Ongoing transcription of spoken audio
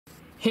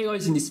Hey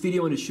guys, in this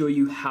video I want to show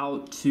you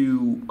how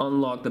to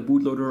unlock the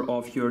bootloader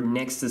of your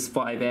Nexus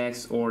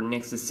 5X or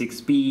Nexus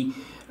 6P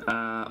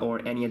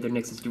or any other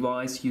Nexus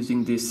device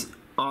using this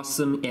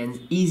awesome and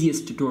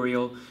easiest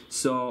tutorial.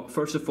 So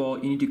first of all,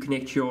 you need to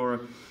connect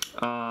your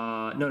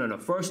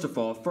first of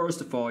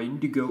all you need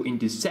to go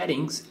into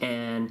settings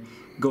and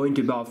go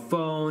into about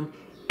phone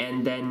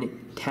and then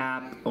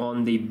tap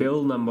on the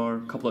build number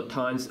a couple of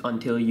times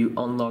until you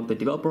unlock the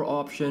developer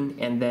option,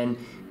 and then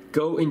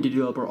go into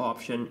developer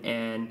option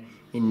and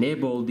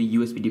enable the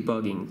USB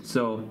debugging.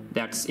 So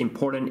that's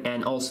important,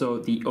 and also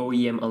the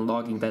OEM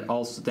unlocking,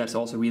 that's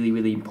also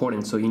really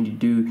important. So you need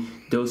to do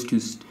those two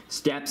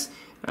steps.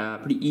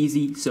 Pretty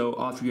easy. So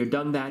after you're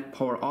done that,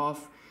 power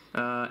off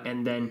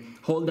and then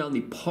hold down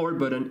the power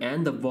button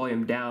and the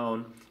volume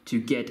down to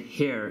get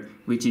here,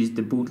 which is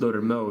the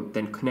bootloader mode.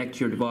 Then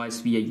connect your device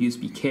via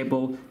USB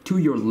cable to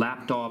your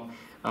laptop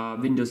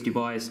Windows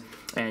device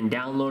and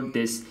download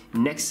this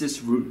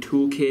Nexus root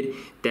toolkit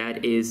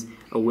that is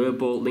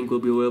available. Link will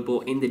be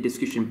available in the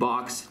description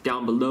box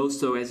down below.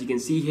 So as you can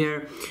see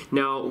here,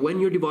 now when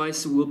your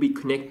device will be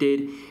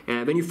connected,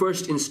 when you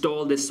first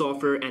install this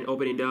software and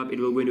open it up, it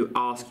will going to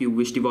ask you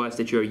which device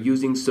that you're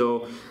using.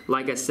 So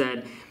like I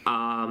said,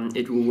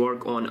 it will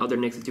work on other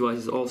Nexus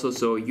devices also,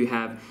 so you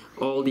have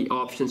all the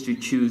options to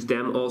choose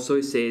them. Also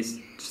it says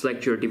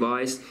select your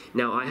device.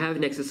 Now I have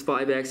Nexus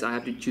 5X, I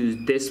have to choose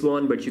this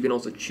one, but you can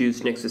also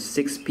choose Nexus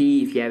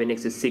 6P if you have a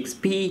Nexus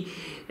 6P,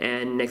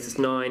 and Nexus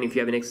 9 if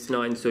you have a Nexus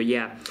 9. So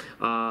yeah,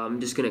 I'm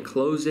just gonna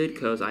close it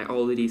because I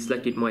already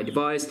selected my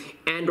device.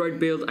 Android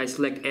build, I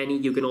select any.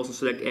 You can also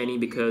select any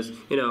because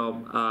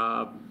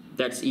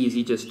that's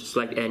easy, just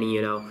select any,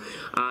 and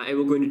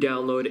we're going to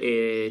download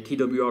a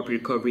TWRP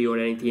recovery or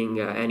anything,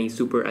 any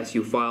super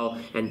SU file,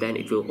 and then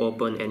it will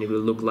open and it will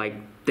look like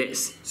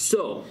this.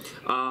 So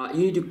you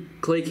need to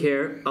click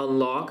here,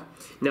 unlock.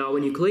 Now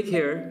when you click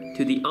here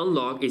to the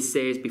unlock, it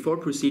says before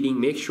proceeding,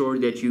 make sure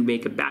that you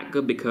make a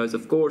backup because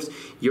of course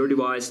your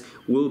device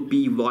will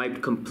be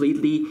wiped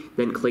completely.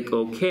 Then click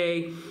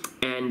OK,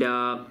 and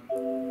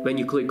when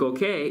you click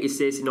OK, it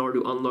says in order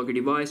to unlock your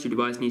device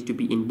needs to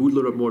be in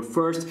bootloader mode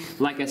first.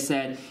 Like I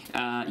said,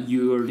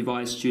 your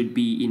device should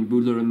be in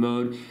bootloader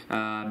mode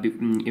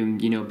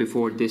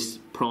before this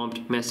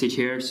prompt message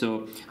here.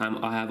 So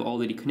I have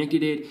already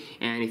connected it,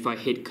 and if I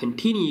hit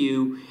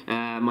continue,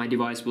 my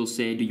device will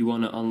say, do you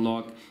want to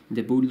unlock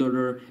the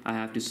bootloader? I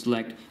have to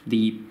select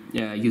the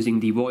using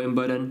the volume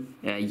button,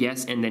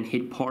 yes, and then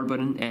hit power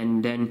button,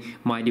 and then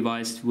my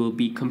device will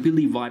be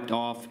completely wiped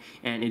off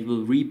and it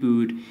will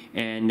reboot,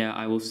 and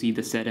I will see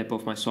the setup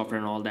of my software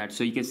and all that.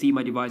 So you can see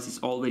my device is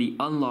already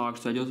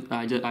unlocked, so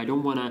I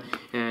don't want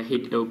to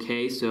hit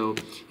OK. So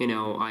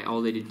I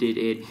already did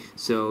it.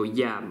 So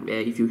yeah,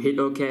 if you hit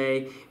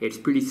OK, it's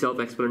pretty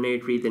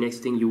self-explanatory. The next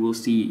thing you will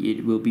see,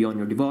 it will be on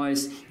your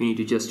device. You need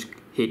to just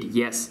hit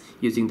yes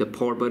using the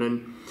power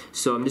button.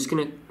 So I'm just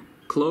gonna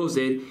close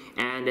it,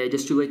 and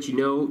just to let you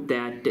know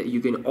that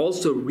you can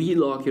also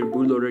relock your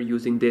bootloader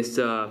using this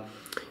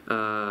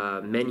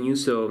menu.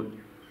 So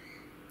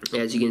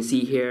as you can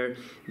see here,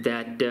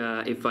 that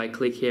if I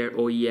click here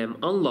OEM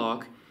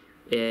unlock,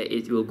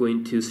 it will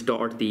going to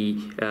start the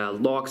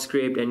lock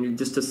script, and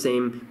just the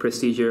same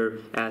procedure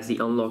as the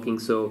unlocking.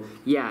 So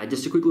yeah,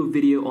 just a quick little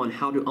video on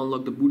how to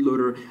unlock the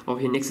bootloader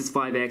of your Nexus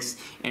 5X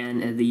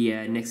and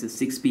the Nexus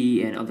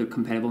 6P and other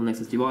compatible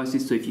Nexus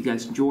devices. So if you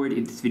guys enjoyed,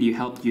 if this video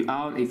helped you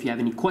out, if you have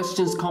any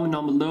questions, comment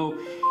down below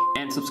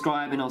and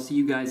subscribe, and I'll see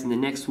you guys in the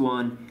next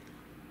one.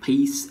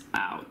 Peace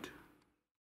out.